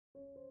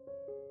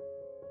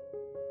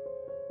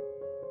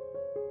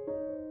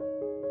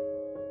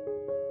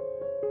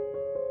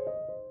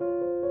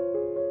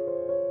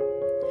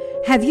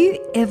Have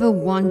you ever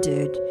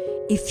wondered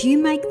if you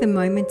make the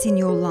moments in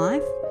your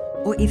life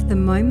or if the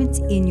moments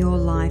in your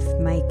life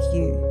make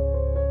you?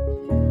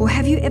 Or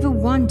have you ever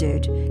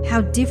wondered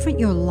how different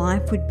your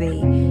life would be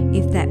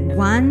if that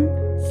one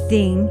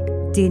thing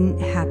didn't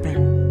happen?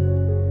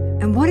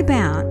 And what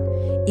about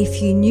if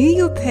you knew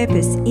your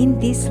purpose in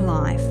this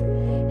life,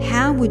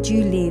 how would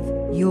you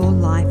live your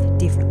life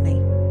differently?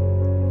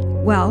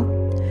 Well,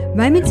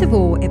 Moments of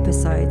Awe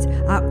episodes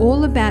are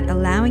all about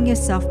allowing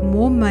yourself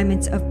more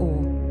moments of awe,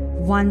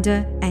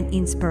 wonder and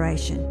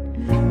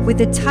inspiration, with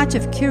a touch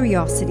of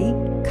curiosity,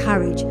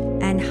 courage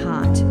and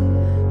heart,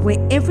 where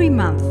every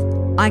month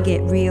I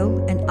get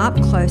real and up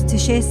close to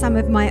share some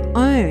of my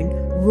own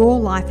raw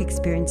life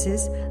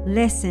experiences,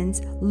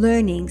 lessons,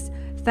 learnings,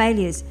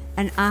 failures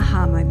and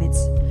aha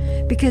moments.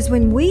 Because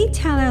when we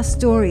tell our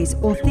stories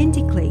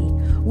authentically,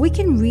 we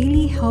can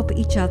really help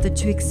each other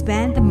to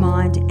expand the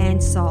mind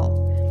and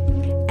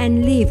soul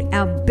and live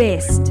our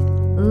best,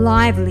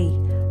 lively,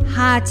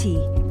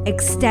 hearty,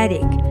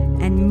 ecstatic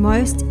and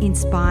most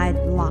inspired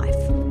life.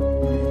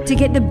 To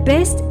get the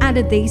best out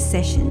of these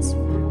sessions,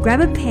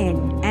 grab a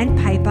pen and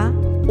paper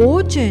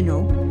or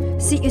journal,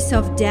 sit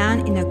yourself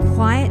down in a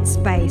quiet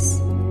space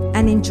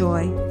and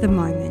enjoy the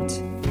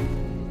moment.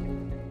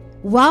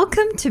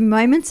 Welcome to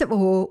Moments of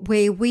Awe,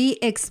 where we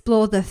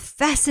explore the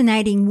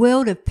fascinating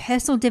world of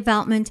personal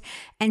development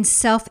and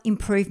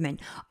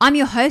self-improvement. I'm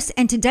your host,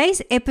 and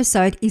today's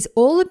episode is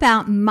all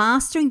about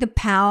mastering the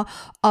power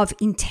of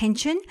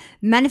intention,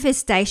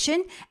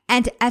 manifestation,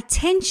 and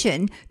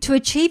attention to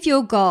achieve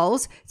your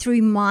goals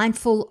through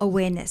mindful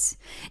awareness.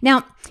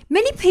 Now,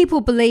 many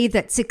people believe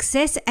that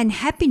success and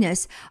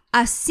happiness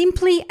are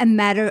simply a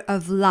matter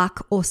of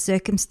luck or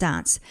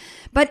circumstance.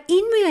 But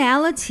in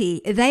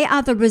reality, they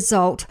are the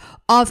result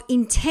of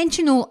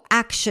intentional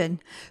action,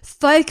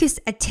 focused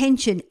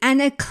attention, and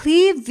a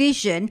clear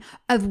vision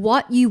of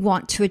what you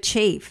want to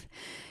achieve.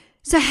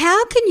 So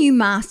how can you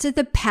master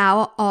the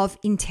power of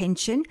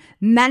intention,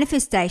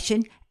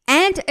 manifestation,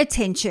 and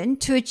attention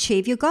to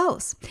achieve your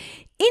goals?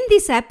 In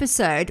this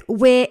episode,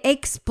 we're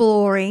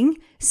exploring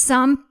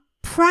some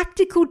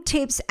practical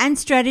tips and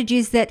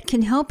strategies that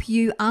can help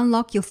you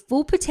unlock your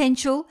full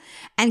potential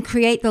and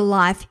create the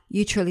life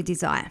you truly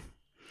desire.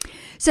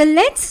 So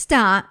let's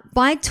start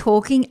by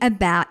talking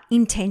about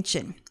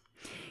intention.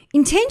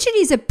 Intention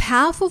is a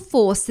powerful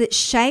force that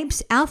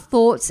shapes our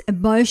thoughts,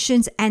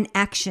 emotions, and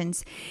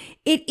actions.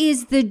 It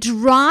is the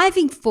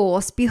driving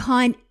force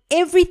behind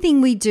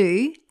everything we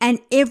do and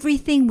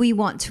everything we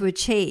want to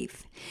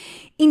achieve.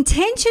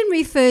 Intention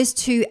refers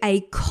to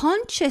a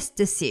conscious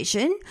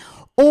decision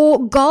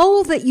or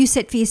goal that you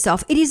set for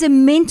yourself. It is a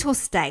mental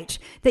state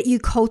that you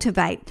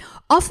cultivate,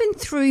 often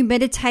through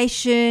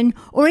meditation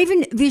or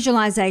even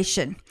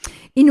visualization,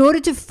 in order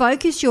to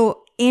focus your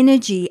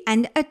energy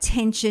and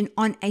attention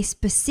on a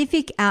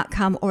specific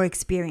outcome or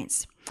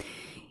experience.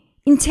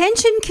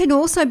 Intention can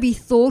also be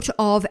thought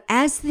of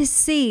as the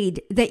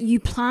seed that you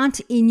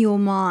plant in your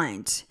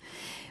mind,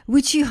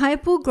 which you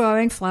hope will grow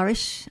and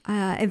flourish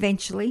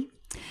eventually.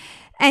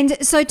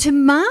 And so to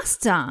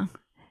master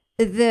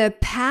the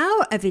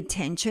power of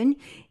intention,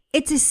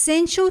 it's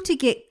essential to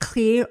get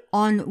clear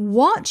on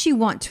what you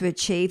want to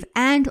achieve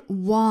and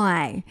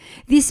why.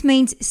 This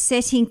means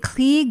setting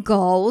clear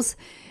goals,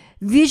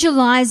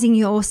 visualizing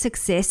your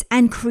success,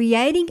 and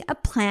creating a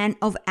plan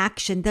of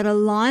action that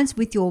aligns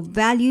with your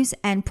values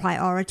and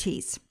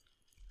priorities.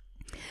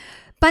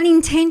 But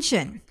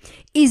intention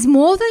is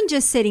more than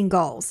just setting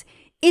goals.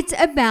 It's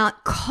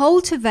about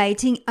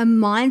cultivating a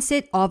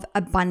mindset of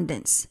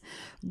abundance,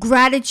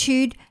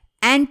 gratitude,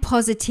 and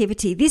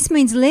positivity. This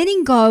means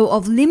letting go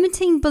of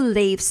limiting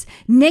beliefs,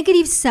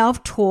 negative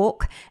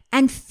self-talk,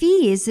 and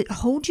fears that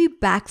hold you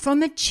back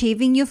from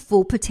achieving your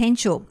full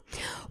potential.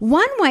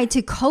 One way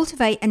to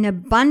cultivate an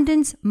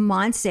abundance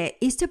mindset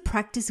is to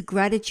practice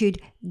gratitude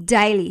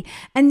daily.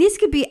 And this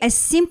could be as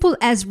simple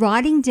as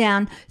writing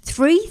down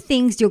 3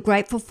 things you're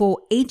grateful for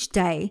each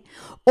day,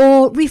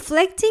 or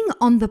reflecting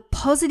on the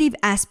positive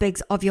aspects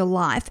of your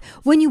life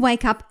when you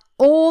wake up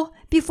or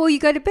before you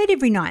go to bed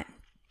every night.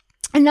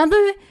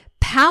 Another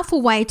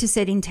powerful way to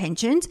set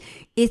intentions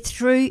is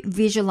through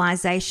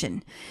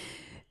visualization.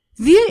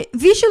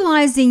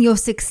 Visualizing your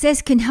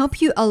success can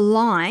help you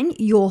align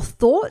your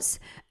thoughts,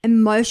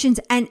 emotions,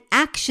 and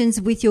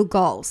actions with your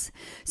goals.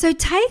 So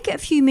take a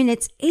few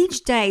minutes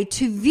each day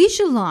to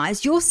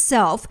visualize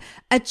yourself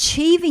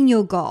achieving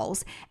your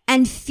goals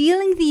and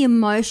feeling the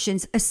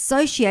emotions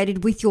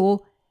associated with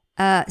your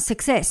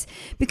success.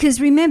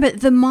 Because remember,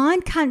 the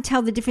mind can't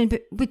tell the difference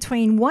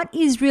between what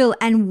is real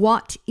and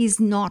what is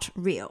not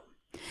real.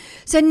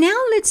 So now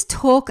let's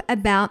talk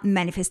about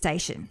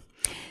manifestation.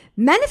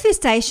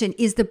 Manifestation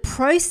is the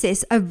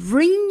process of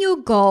bringing your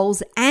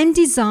goals and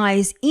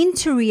desires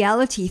into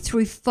reality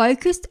through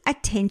focused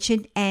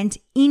attention and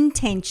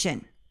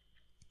intention.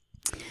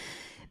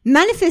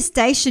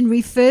 Manifestation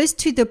refers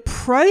to the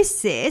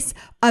process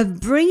of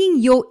bringing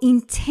your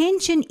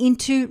intention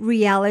into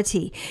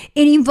reality.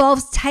 It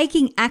involves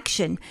taking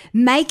action,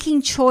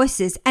 making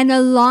choices, and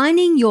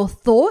aligning your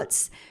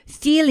thoughts,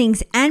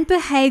 feelings, and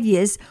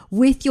behaviors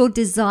with your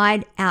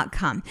desired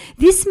outcome.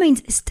 This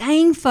means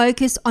staying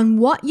focused on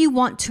what you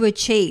want to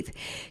achieve,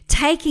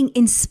 taking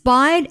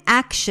inspired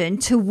action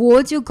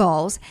towards your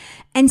goals,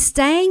 and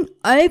staying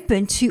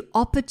open to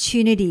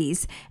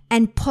opportunities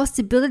and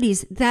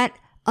possibilities that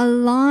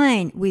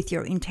align with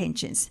your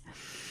intentions.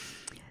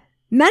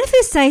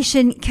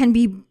 Manifestation can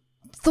be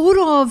thought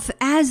of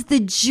as the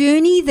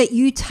journey that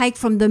you take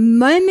from the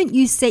moment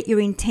you set your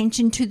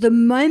intention to the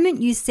moment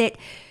you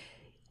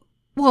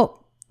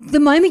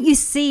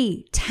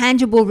see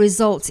tangible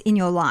results in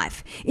your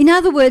life. In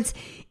other words,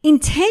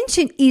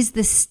 intention is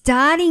the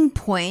starting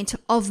point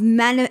of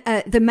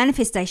the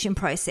manifestation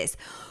process,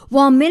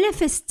 while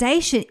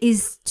manifestation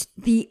is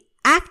the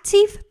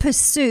active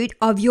pursuit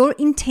of your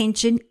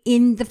intention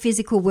in the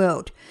physical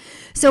world.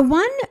 So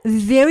one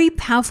very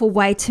powerful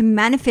way to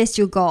manifest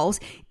your goals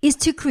is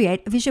to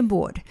create a vision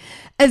board.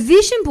 A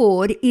vision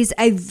board is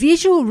a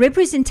visual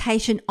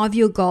representation of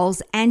your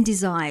goals and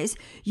desires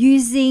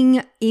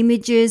using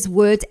images,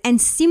 words,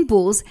 and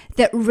symbols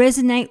that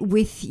resonate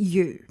with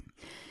you.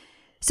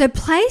 So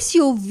place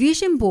your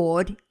vision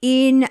board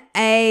in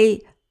a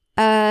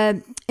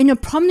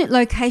prominent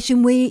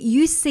location where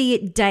you see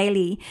it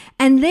daily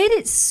and let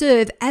it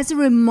serve as a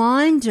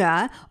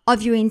reminder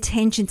of your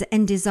intentions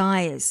and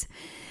desires.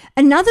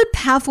 Another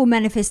powerful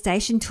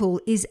manifestation tool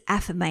is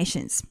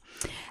affirmations.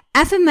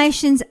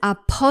 Affirmations are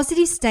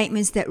positive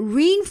statements that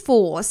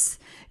reinforce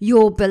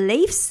your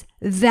beliefs,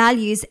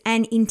 values,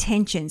 and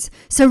intentions.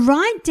 So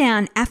write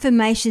down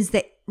affirmations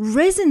that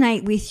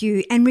resonate with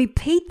you and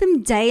repeat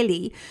them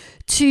daily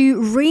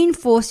to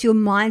reinforce your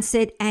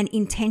mindset and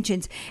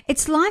intentions.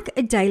 It's like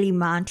a daily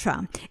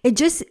mantra. It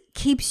just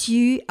keeps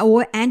you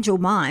and your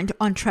mind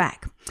on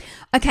track.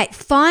 Okay,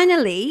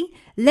 finally,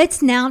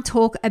 let's now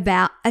talk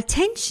about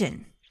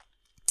attention.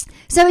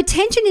 So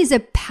attention is a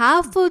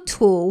powerful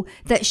tool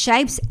that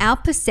shapes our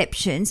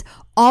perceptions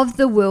of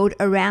the world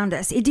around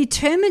us. It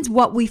determines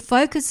what we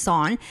focus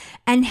on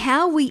and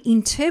how we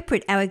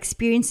interpret our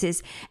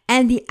experiences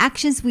and the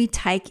actions we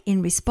take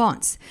in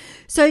response.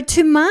 So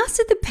to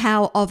master the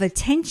power of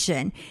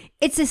attention,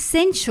 it's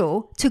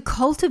essential to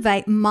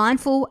cultivate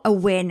mindful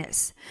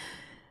awareness.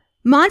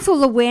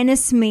 Mindful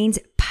awareness means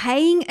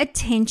paying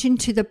attention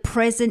to the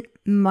present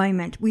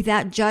moment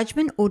without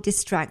judgment or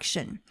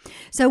distraction.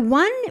 So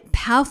one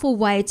powerful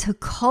way to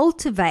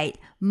cultivate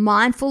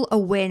mindful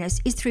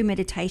awareness is through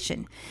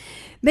meditation.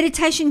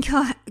 Meditation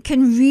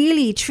can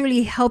really,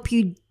 truly help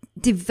you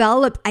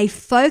develop a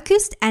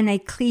focused and a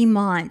clear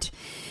mind,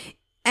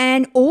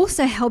 and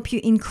also help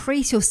you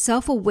increase your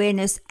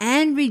self-awareness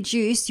and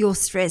reduce your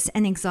stress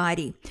and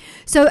anxiety.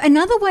 So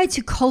another way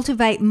to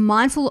cultivate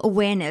mindful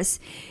awareness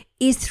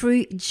is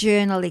through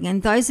journaling.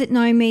 And those that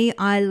know me,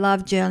 I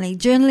love journaling.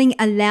 Journaling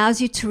allows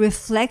you to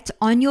reflect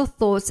on your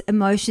thoughts,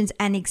 emotions,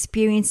 and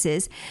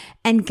experiences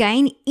and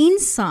gain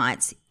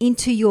insights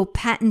into your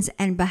patterns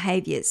and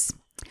behaviors.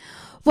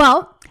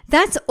 Well,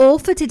 that's all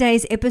for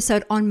today's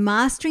episode on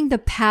mastering the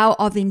power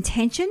of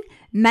intention,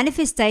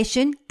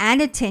 manifestation,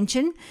 and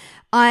attention.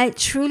 I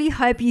truly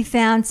hope you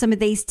found some of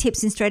these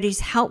tips and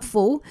strategies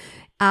helpful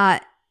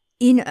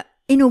in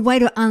a way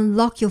to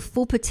unlock your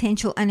full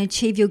potential and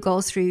achieve your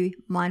goals through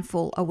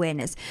mindful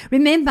awareness.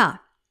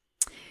 Remember,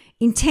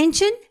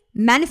 intention,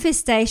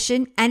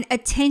 manifestation, and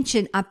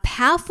attention are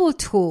powerful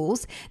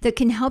tools that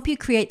can help you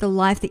create the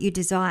life that you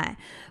desire.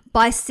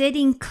 By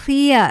setting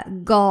clear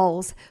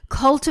goals,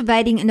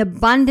 cultivating an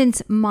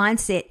abundance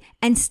mindset,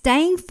 and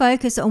staying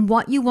focused on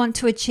what you want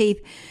to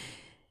achieve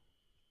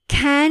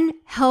can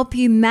help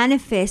you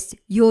manifest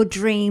your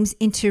dreams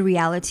into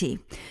reality.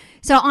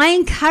 So I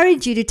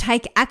encourage you to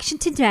take action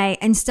today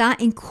and start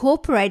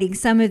incorporating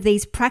some of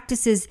these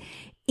practices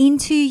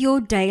into your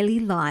daily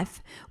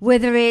life,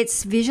 whether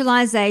it's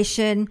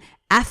visualization,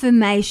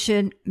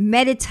 affirmation,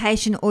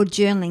 meditation, or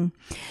journaling.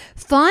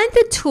 Find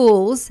the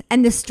tools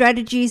and the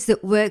strategies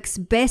that works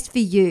best for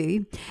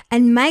you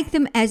and make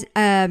them as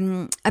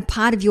a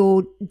part of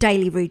your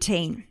daily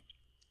routine.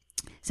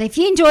 So if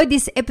you enjoyed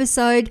this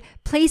episode,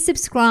 please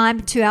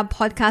subscribe to our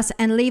podcast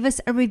and leave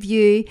us a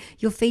review.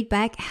 Your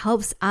feedback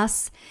helps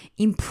us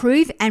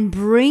improve and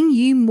bring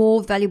you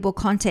more valuable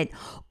content.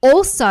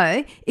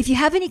 Also, if you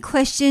have any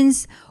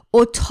questions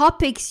or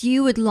topics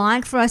you would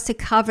like for us to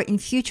cover in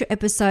future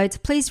episodes,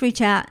 please reach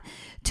out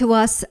to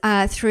us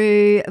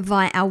via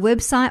our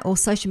website or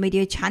social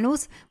media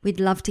channels.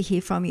 We'd love to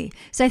hear from you.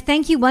 So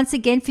thank you once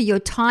again for your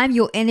time,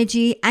 your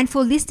energy, and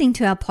for listening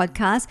to our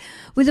podcast.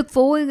 We look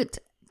forward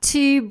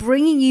to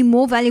bringing you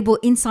more valuable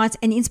insights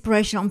and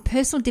inspiration on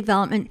personal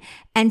development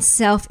and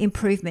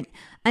self-improvement.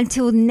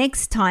 Until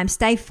next time,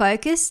 stay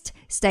focused,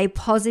 stay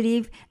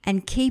positive,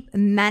 and keep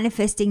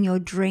manifesting your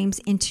dreams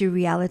into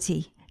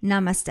reality.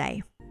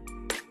 Namaste.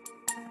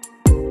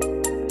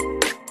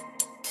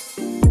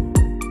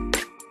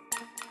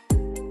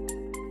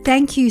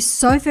 Thank you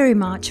so very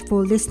much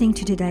for listening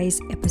to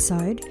today's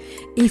episode.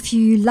 If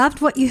you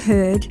loved what you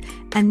heard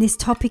and this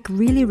topic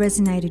really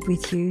resonated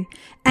with you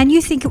and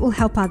you think it will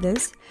help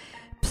others,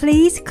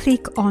 please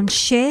click on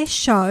Share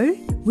Show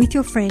with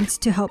your friends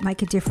to help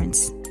make a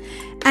difference.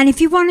 And if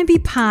you want to be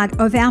part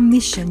of our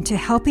mission to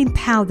help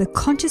empower the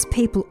conscious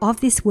people of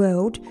this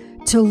world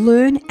to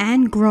learn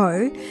and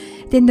grow,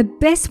 then the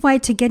best way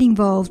to get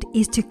involved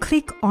is to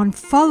click on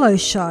Follow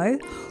Show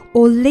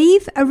or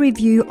leave a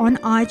review on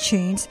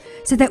iTunes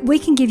so that we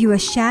can give you a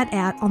shout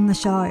out on the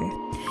show.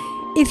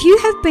 If you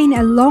have been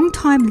a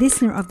long-time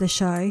listener of the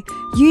show,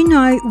 you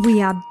know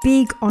we are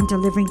big on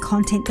delivering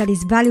content that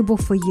is valuable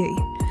for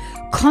you,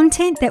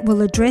 content that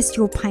will address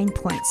your pain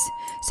points.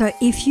 So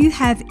if you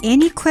have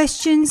any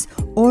questions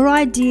or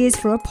ideas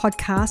for a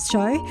podcast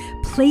show,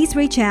 please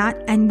reach out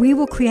and we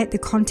will create the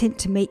content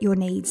to meet your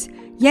needs.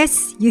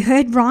 Yes, you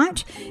heard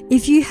right.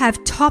 If you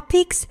have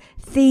topics,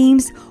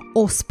 themes,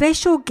 or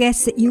special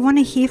guests that you want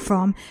to hear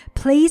from,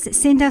 please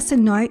send us a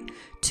note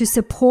to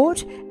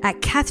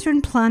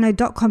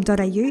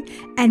support@catherineplano.com.au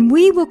and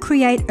we will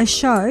create a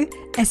show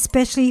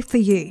especially for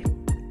you.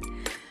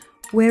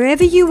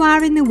 Wherever you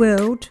are in the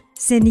world,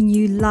 sending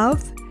you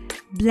love,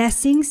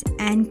 blessings,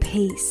 and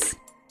peace.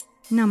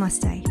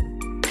 Namaste.